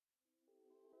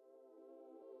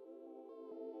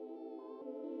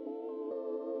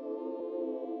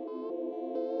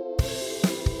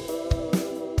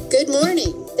Good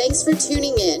morning. Thanks for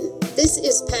tuning in. This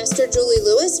is Pastor Julie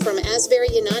Lewis from Asbury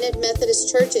United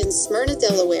Methodist Church in Smyrna,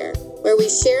 Delaware, where we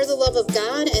share the love of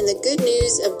God and the good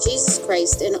news of Jesus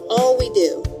Christ in all we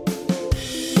do.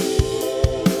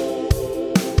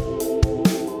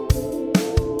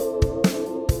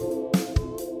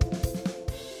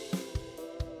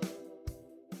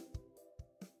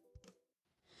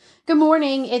 Good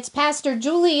morning. It's Pastor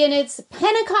Julie, and it's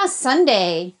Pentecost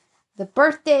Sunday, the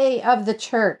birthday of the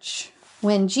church,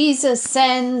 when Jesus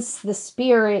sends the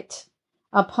Spirit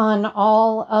upon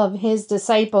all of his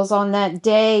disciples on that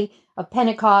day of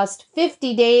Pentecost,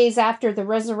 50 days after the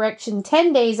resurrection,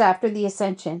 10 days after the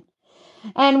ascension.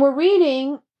 And we're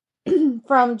reading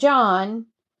from John,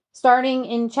 starting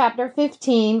in chapter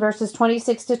 15, verses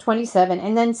 26 to 27,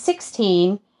 and then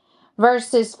 16,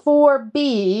 verses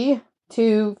 4b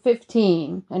to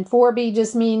 15. And 4b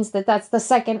just means that that's the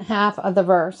second half of the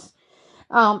verse.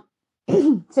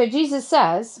 So Jesus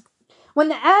says, "When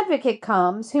the advocate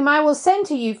comes, whom I will send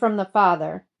to you from the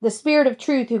Father, the Spirit of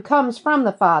truth who comes from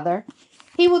the Father,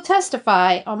 he will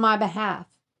testify on my behalf.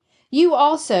 You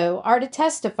also are to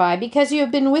testify because you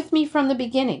have been with me from the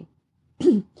beginning.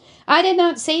 I did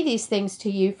not say these things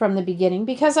to you from the beginning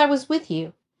because I was with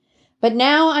you. But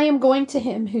now I am going to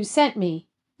him who sent me.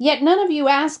 Yet none of you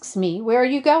asks me, 'Where are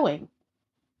you going?'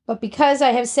 But because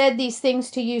I have said these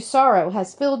things to you, sorrow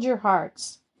has filled your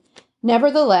hearts.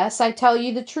 Nevertheless, I tell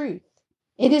you the truth.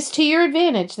 It is to your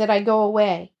advantage that I go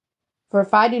away. For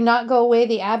if I do not go away,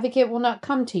 the advocate will not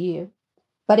come to you.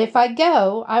 But if I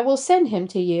go, I will send him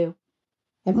to you.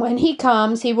 And when he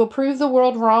comes, he will prove the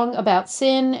world wrong about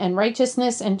sin and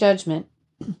righteousness and judgment.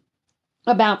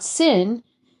 About sin,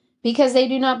 because they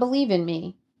do not believe in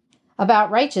me. About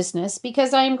righteousness,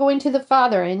 because I am going to the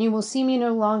Father, and you will see me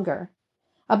no longer.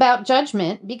 About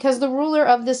judgment, because the ruler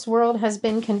of this world has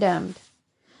been condemned.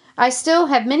 I still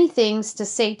have many things to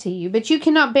say to you, but you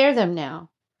cannot bear them now.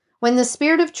 When the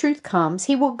Spirit of truth comes,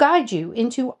 he will guide you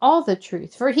into all the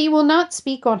truth, for he will not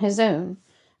speak on his own,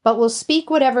 but will speak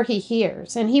whatever he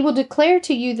hears, and he will declare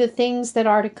to you the things that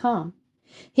are to come.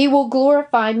 He will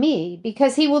glorify me,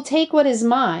 because he will take what is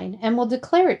mine and will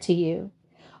declare it to you.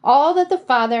 All that the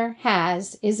Father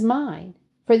has is mine.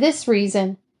 For this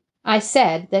reason, I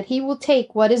said that he will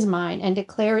take what is mine and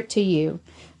declare it to you.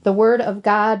 The word of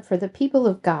God for the people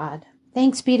of God.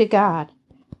 Thanks be to God."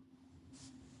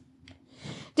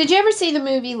 Did you ever see the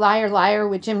movie Liar, Liar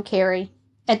with Jim Carrey?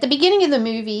 At the beginning of the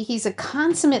movie, he's a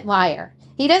consummate liar.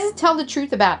 He doesn't tell the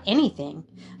truth about anything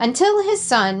until his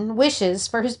son wishes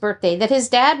for his birthday that his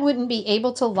dad wouldn't be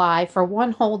able to lie for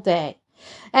one whole day.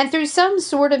 And through some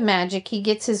sort of magic, he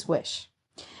gets his wish.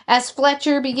 As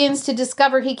Fletcher begins to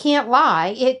discover he can't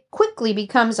lie, it quickly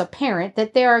becomes apparent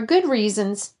that there are good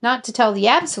reasons not to tell the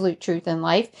absolute truth in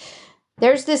life.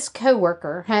 There's this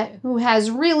coworker who has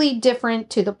really different,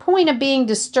 to the point of being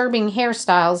disturbing,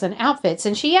 hairstyles and outfits,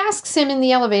 and she asks him in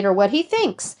the elevator what he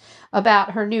thinks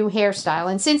about her new hairstyle.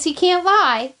 And since he can't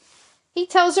lie, he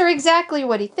tells her exactly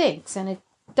what he thinks, and it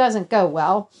doesn't go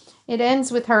well. It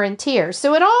ends with her in tears.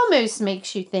 So it almost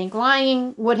makes you think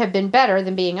lying would have been better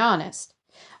than being honest.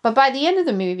 But by the end of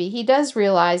the movie, he does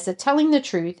realize that telling the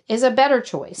truth is a better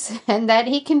choice and that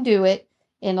he can do it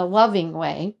in a loving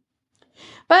way.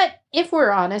 But if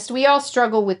we're honest, we all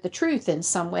struggle with the truth in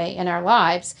some way in our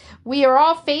lives. We are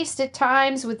all faced at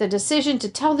times with the decision to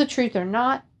tell the truth or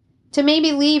not, to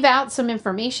maybe leave out some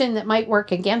information that might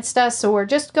work against us, or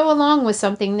just go along with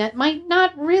something that might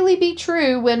not really be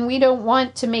true when we don't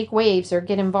want to make waves or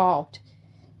get involved.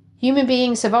 Human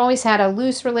beings have always had a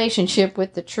loose relationship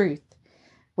with the truth.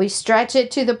 We stretch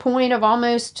it to the point of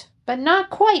almost, but not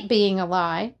quite, being a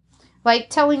lie. Like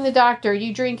telling the doctor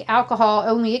you drink alcohol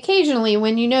only occasionally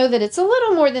when you know that it's a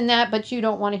little more than that, but you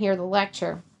don't want to hear the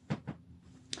lecture.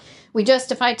 We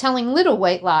justify telling little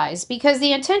white lies because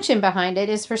the intention behind it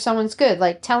is for someone's good,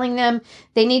 like telling them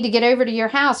they need to get over to your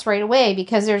house right away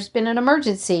because there's been an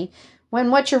emergency, when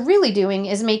what you're really doing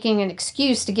is making an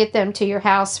excuse to get them to your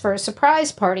house for a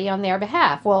surprise party on their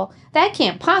behalf. Well, that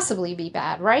can't possibly be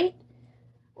bad, right?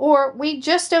 Or we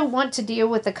just don't want to deal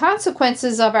with the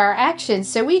consequences of our actions,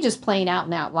 so we just plain out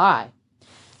and out lie.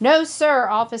 "No, sir,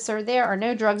 officer, there are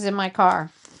no drugs in my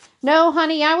car." "No,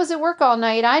 honey, I was at work all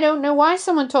night. I don't know why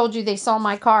someone told you they saw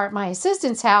my car at my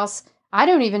assistant's house. I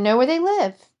don't even know where they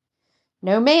live."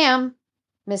 "No, ma'am,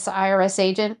 Miss IRS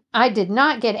agent, I did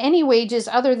not get any wages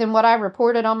other than what I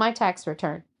reported on my tax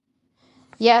return."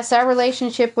 Yes, our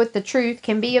relationship with the truth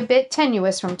can be a bit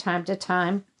tenuous from time to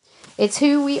time. It's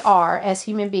who we are as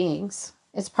human beings.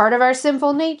 It's part of our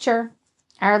sinful nature.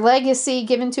 our legacy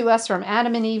given to us from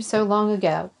Adam and Eve so long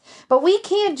ago. But we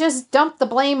can't just dump the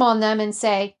blame on them and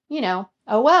say,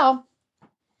 Oh well.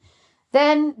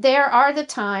 Then there are the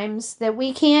times that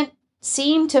we can't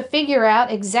seem to figure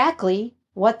out exactly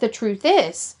what the truth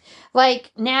is.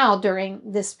 Like now during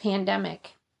this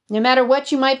pandemic. No matter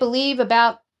what you might believe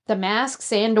about the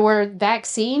masks and or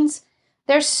vaccines,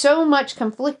 there's so much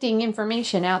conflicting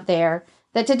information out there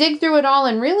that to dig through it all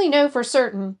and really know for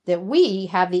certain that we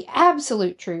have the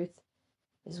absolute truth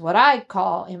is what I'd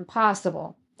call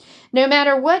impossible. No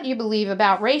matter what you believe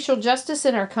about racial justice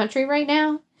in our country right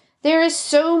now, there is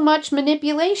so much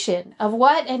manipulation of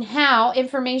what and how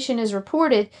information is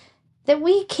reported that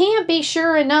we can't be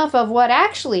sure enough of what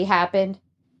actually happened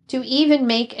to even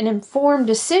make an informed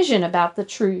decision about the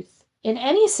truth in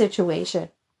any situation.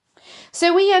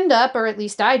 So we end up, or at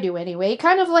least I do anyway,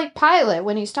 kind of like Pilate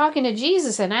when he's talking to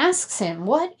Jesus and asks him,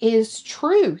 what is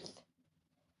truth?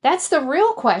 That's the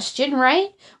real question, right?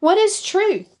 What is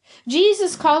truth?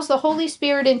 Jesus calls the Holy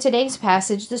Spirit in today's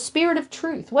passage the Spirit of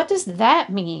truth. What does that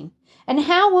mean? And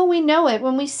how will we know it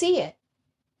when we see it?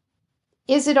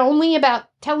 Is it only about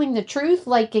telling the truth,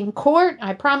 like in court?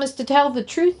 I promise to tell the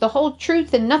truth, the whole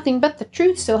truth, and nothing but the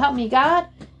truth, so help me God?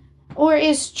 Or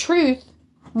is truth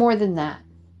more than that?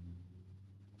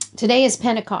 Today is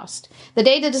Pentecost, the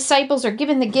day the disciples are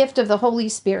given the gift of the Holy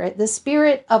Spirit, the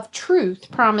Spirit of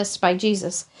truth promised by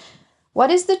Jesus.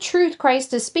 What is the truth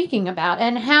Christ is speaking about,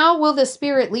 and how will the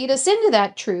Spirit lead us into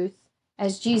that truth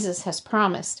as Jesus has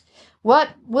promised? What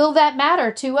will that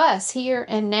matter to us here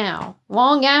and now,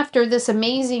 long after this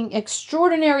amazing,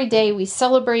 extraordinary day we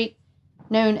celebrate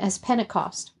known as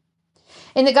Pentecost?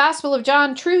 In the Gospel of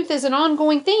John, truth is an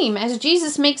ongoing theme as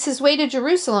Jesus makes his way to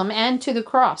Jerusalem and to the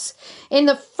cross. In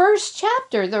the first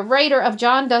chapter, the writer of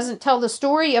John doesn't tell the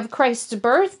story of Christ's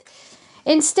birth.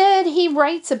 Instead, he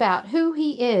writes about who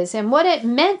he is and what it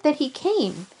meant that he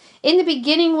came. In the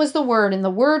beginning was the Word, and the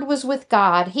Word was with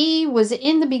God. He was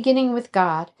in the beginning with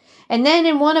God. And then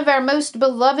in one of our most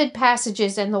beloved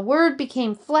passages, and the Word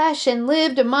became flesh and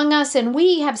lived among us, and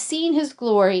we have seen his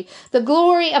glory, the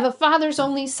glory of a Father's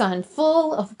only Son,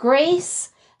 full of grace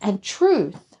and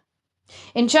truth.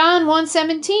 In John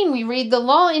 1:17, we read, the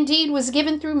law indeed was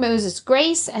given through Moses.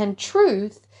 Grace and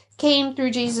truth came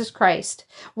through Jesus Christ.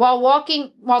 While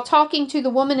talking to the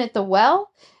woman at the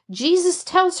well, Jesus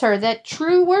tells her that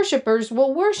true worshipers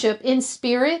will worship in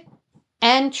spirit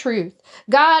and truth.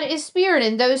 God is spirit,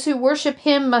 and those who worship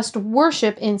him must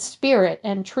worship in spirit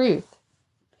and truth.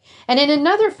 And in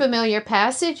another familiar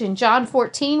passage in John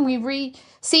 14, we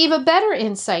receive a better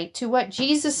insight to what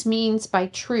Jesus means by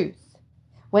truth.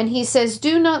 When he says,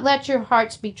 do not let your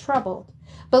hearts be troubled.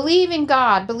 Believe in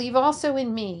God, believe also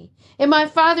in me. In my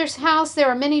Father's house there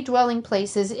are many dwelling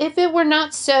places. If it were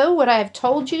not so, would I have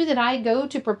told you that I go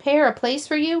to prepare a place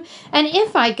for you? And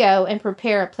if I go and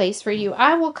prepare a place for you,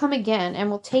 I will come again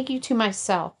and will take you to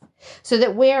myself, so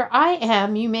that where I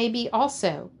am, you may be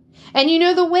also. And you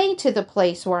know the way to the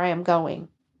place where I am going.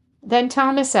 Then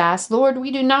Thomas asked, Lord, we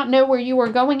do not know where you are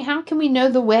going. How can we know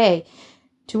the way?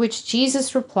 To which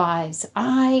Jesus replies,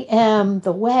 I am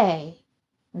the way,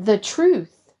 the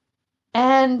truth,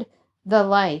 and the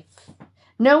life.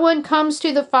 No one comes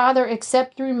to the Father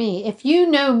except through me. If you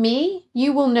know me,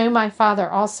 you will know my Father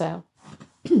also.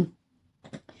 In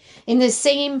this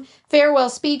same farewell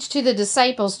speech to the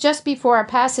disciples, just before our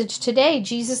passage today,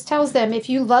 Jesus tells them, if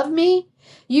you love me,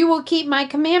 you will keep my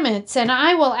commandments, and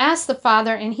I will ask the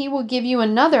Father, and he will give you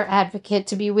another advocate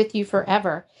to be with you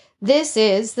forever. This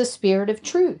is the Spirit of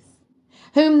truth,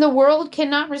 whom the world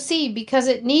cannot receive because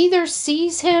it neither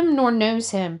sees him nor knows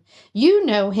him. You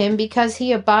know him because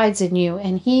he abides in you,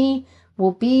 and he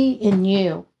will be in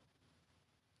you.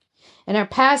 In our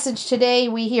passage today,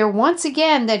 we hear once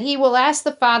again that he will ask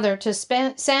the Father to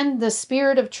send the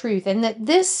Spirit of truth, and that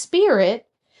this Spirit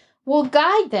will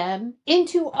guide them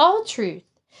into all truth.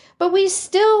 But we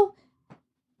still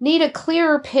need a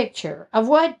clearer picture of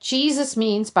what Jesus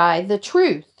means by the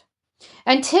truth.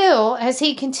 Until, as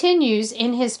he continues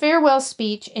in his farewell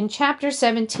speech in chapter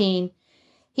 17,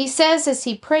 he says as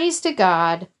he prays to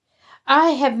God,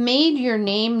 I have made your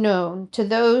name known to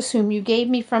those whom you gave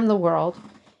me from the world.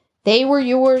 They were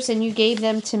yours and you gave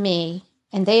them to me,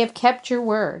 and they have kept your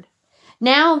word.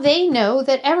 Now they know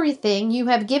that everything you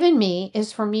have given me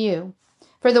is from you.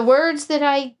 For the words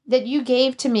that you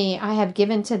gave to me, I have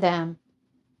given to them,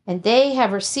 and they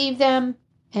have received them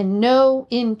and know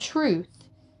in truth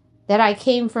that I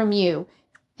came from you,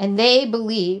 and they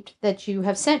believed that you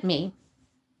have sent me.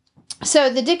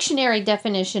 So the dictionary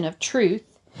definition of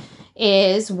truth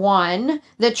is 1,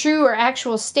 the true or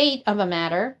actual state of a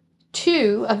matter,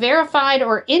 2, a verified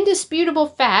or indisputable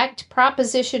fact,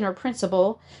 proposition, or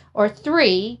principle, or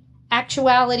 3,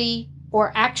 actuality,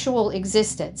 or actual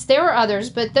existence. There are others,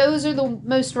 but those are the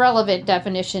most relevant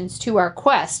definitions to our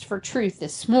quest for truth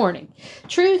this morning.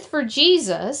 Truth for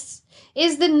Jesus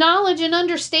is the knowledge and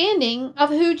understanding of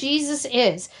who Jesus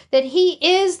is, that he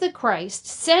is the Christ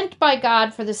sent by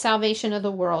God for the salvation of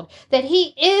the world, that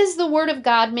he is the Word of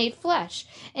God made flesh.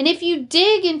 And if you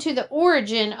dig into the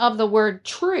origin of the word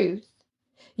truth,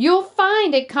 you'll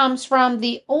find it comes from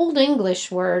the Old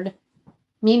English word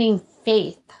meaning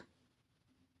faith.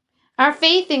 Our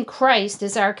faith in Christ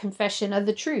is our confession of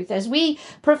the truth. As we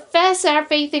profess our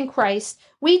faith in Christ,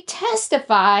 we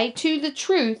testify to the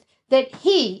truth that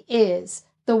he is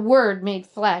the Word made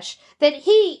flesh, that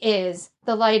he is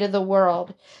the light of the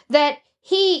world, that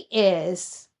he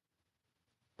is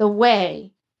the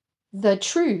way, the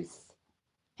truth,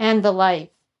 and the life.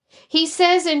 He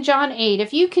says in John 8,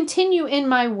 if you continue in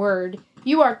my word,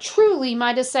 you are truly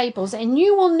my disciples, and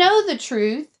you will know the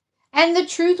truth, and the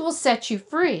truth will set you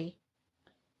free.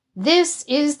 This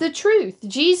is the truth,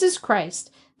 Jesus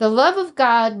Christ, the love of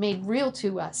God made real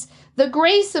to us, the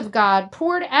grace of God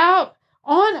poured out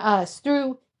on us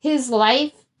through his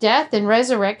life, death, and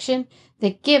resurrection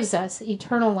that gives us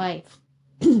eternal life.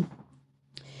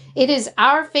 It is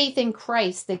our faith in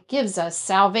Christ that gives us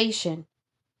salvation,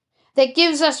 that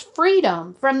gives us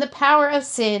freedom from the power of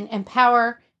sin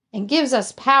and gives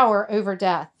us power over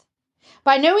death.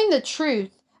 By knowing the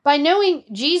truth, by knowing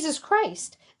Jesus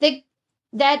Christ,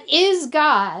 that is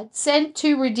God sent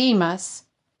to redeem us,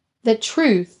 the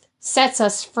truth sets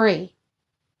us free.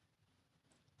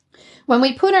 When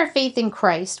we put our faith in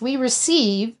Christ, we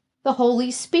receive the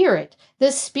Holy Spirit,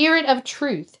 the Spirit of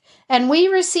truth, and we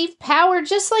receive power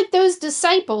just like those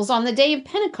disciples on the day of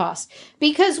Pentecost,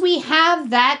 because we have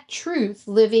that truth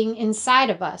living inside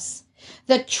of us,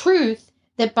 the truth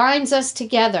that binds us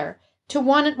together to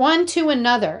one to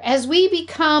another as we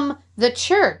become the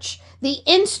church, the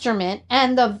instrument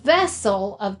and the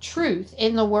vessel of truth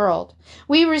in the world.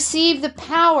 We receive the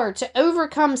power to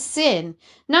overcome sin,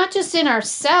 not just in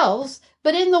ourselves,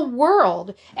 but in the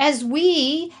world, as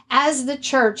we, as the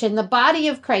church and the body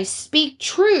of Christ, speak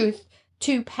truth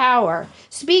to power,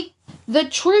 speak the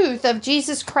truth of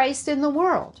Jesus Christ in the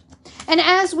world. And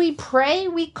as we pray,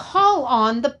 we call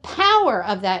on the power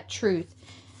of that truth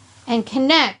and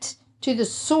connect to the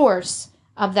source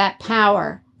of that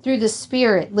power through the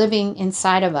Spirit living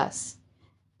inside of us.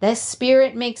 This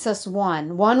Spirit makes us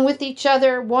one with each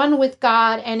other, one with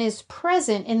God, and is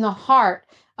present in the heart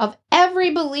of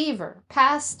every believer,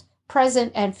 past,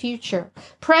 present, and future,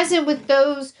 present with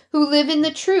those who live in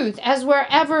the truth, as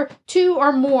wherever two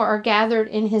or more are gathered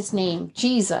in his name,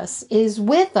 Jesus is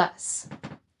with us.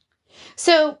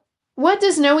 So, what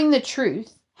does knowing the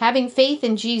truth, having faith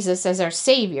in Jesus as our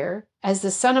Savior, as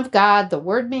the Son of God, the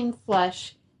Word made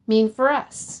flesh, mean for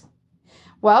us?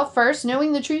 Well, first,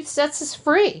 knowing the truth sets us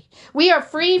free. We are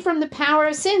free from the power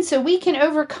of sin, so we can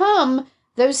overcome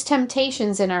those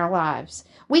temptations in our lives.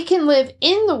 We can live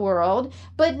in the world,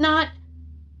 but not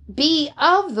be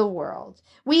of the world.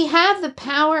 We have the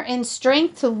power and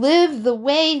strength to live the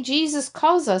way Jesus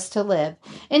calls us to live,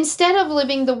 instead of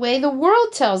living the way the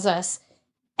world tells us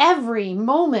every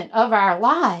moment of our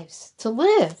lives to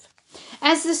live.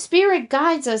 As the Spirit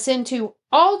guides us into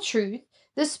all truth,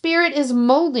 the Spirit is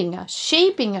molding us,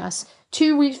 shaping us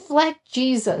to reflect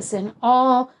Jesus in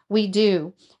all we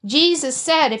do. Jesus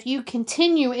said, if you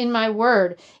continue in my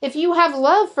word, if you have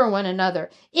love for one another,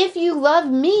 if you love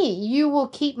me, you will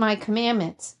keep my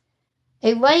commandments.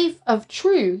 A life of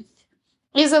truth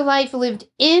is a life lived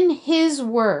in his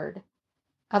word,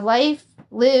 a life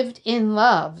lived in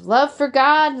love. Love for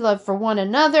God, love for one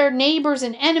another, neighbors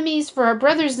and enemies, for our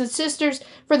brothers and sisters,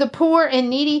 for the poor and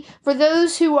needy, for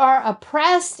those who are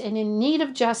oppressed and in need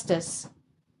of justice.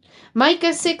 Micah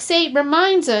 6:8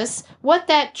 reminds us what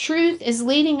that truth is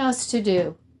leading us to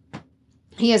do.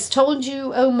 He has told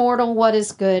you, O mortal, what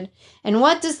is good, and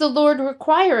what does the Lord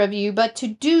require of you but to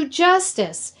do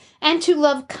justice, and to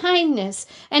love kindness,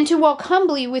 and to walk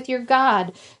humbly with your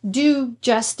God. Do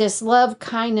justice, love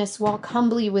kindness, walk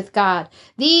humbly with God.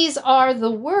 These are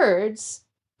the words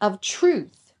of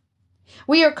truth.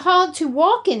 We are called to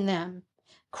walk in them.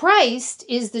 Christ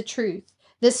is the truth.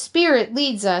 The Spirit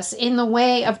leads us in the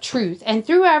way of truth, and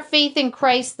through our faith in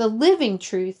Christ, the living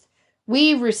truth,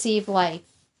 we receive life.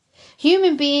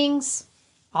 Human beings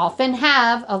often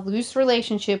have a loose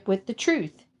relationship with the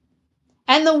truth,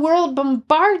 and the world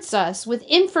bombards us with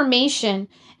information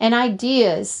and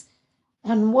ideas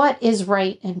on what is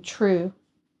right and true.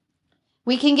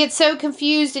 We can get so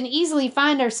confused and easily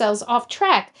find ourselves off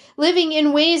track, living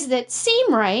in ways that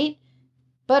seem right,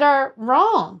 but are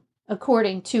wrong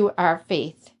according to our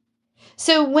faith.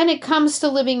 So when it comes to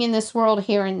living in this world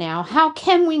here and now, how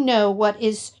can we know what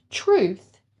is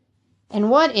truth and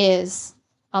what is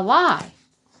a lie?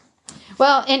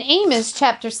 Well, in Amos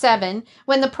chapter 7,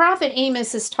 when the prophet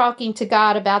Amos is talking to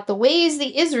God about the ways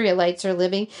the Israelites are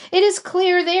living, it is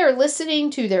clear they are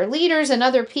listening to their leaders and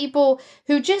other people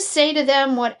who just say to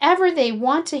them whatever they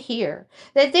want to hear,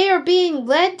 that they are being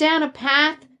led down a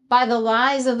path by the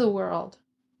lies of the world.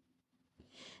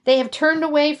 They have turned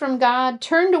away from God,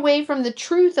 turned away from the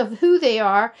truth of who they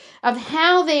are, of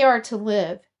how they are to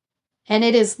live, and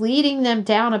it is leading them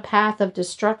down a path of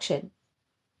destruction.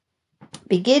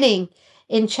 Beginning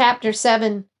in chapter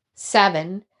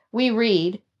 7:7, we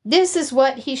read, "This is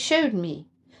what he showed me.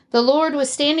 The Lord was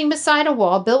standing beside a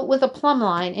wall built with a plumb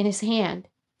line in his hand.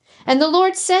 And the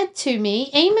Lord said to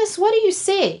me, 'Amos, what do you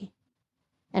see?'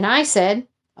 And I said,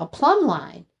 'A plumb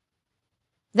line.'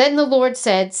 Then the Lord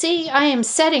said, 'See, I am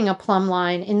setting a plumb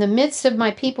line in the midst of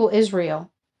my people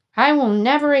Israel. I will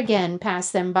never again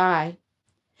pass them by.'"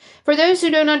 For those who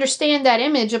don't understand that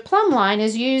image, a plumb line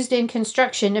is used in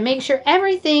construction to make sure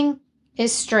everything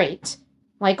is straight,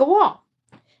 like a wall.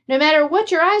 No matter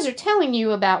what your eyes are telling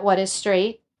you about what is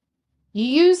straight, you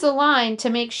use the line to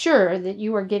make sure that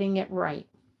you are getting it right.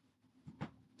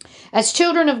 As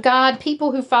children of God,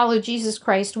 people who follow Jesus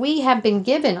Christ, we have been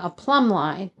given a plumb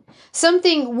line,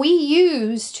 something we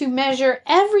use to measure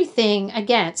everything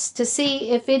against to see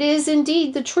if it is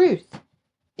indeed the truth,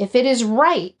 if it is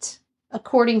right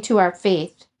according to our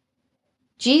faith.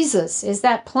 Jesus is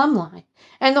that plumb line,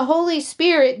 and the Holy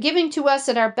Spirit given to us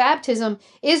at our baptism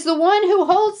is the one who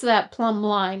holds that plumb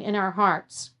line in our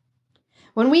hearts.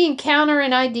 When we encounter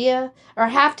an idea or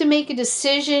have to make a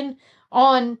decision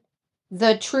on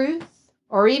the truth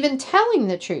or even telling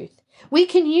the truth, we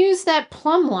can use that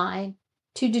plumb line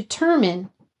to determine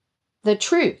the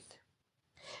truth.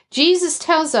 Jesus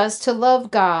tells us to love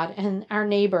God and our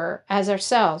neighbor as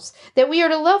ourselves, that we are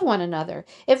to love one another.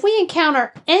 If we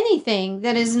encounter anything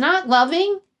that is not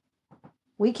loving,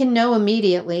 we can know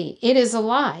immediately it is a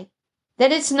lie,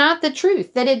 that it's not the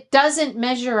truth, that it doesn't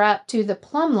measure up to the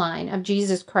plumb line of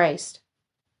Jesus Christ.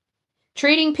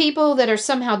 Treating people that are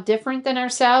somehow different than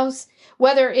ourselves,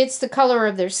 whether it's the color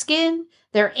of their skin,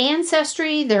 their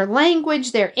ancestry, their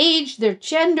language, their age, their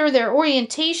gender, their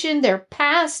orientation, their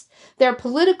past, their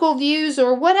political views,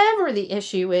 or whatever the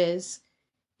issue is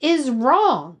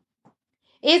wrong.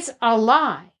 It's a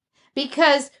lie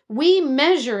because we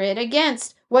measure it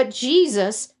against what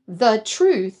Jesus, the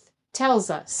truth, tells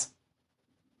us.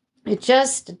 It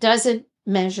just doesn't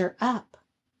measure up.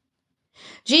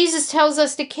 Jesus tells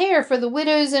us to care for the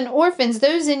widows and orphans,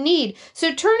 those in need.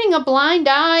 So turning a blind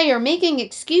eye or making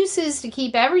excuses to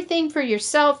keep everything for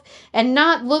yourself and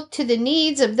not look to the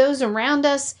needs of those around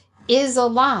us is a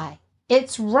lie.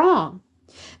 It's wrong.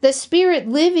 The Spirit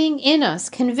living in us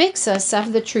convicts us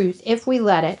of the truth if we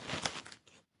let it,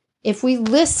 if we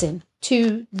listen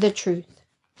to the truth.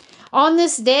 On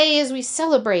this day, as we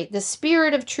celebrate the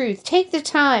Spirit of truth, take the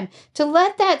time to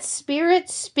let that Spirit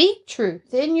speak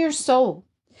truth in your soul.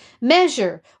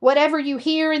 Measure whatever you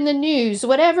hear in the news,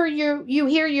 whatever you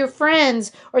hear your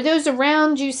friends or those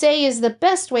around you say is the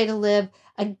best way to live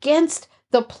against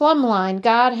the plumb line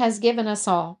God has given us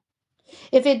all.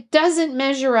 If it doesn't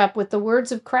measure up with the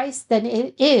words of Christ, then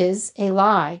it is a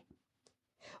lie.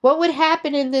 What would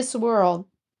happen in this world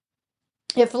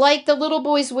if, like the little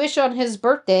boy's wish on his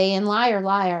birthday in Liar,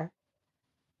 Liar,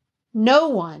 no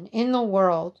one in the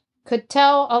world could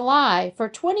tell a lie for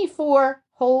 24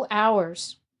 whole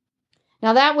hours?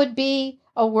 Now that would be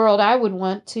a world I would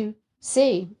want to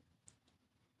see.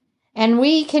 And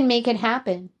we can make it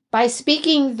happen by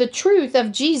speaking the truth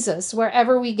of Jesus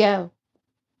wherever we go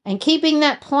and keeping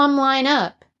that plumb line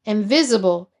up and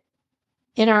visible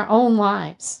in our own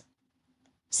lives.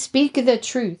 Speak the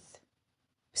truth.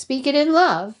 Speak it in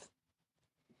love,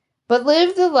 but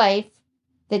live the life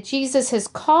that Jesus has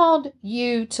called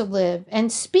you to live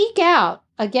and speak out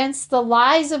against the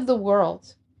lies of the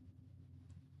world.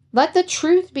 Let the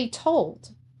truth be told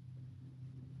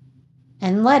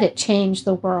and let it change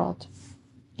the world.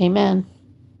 Amen.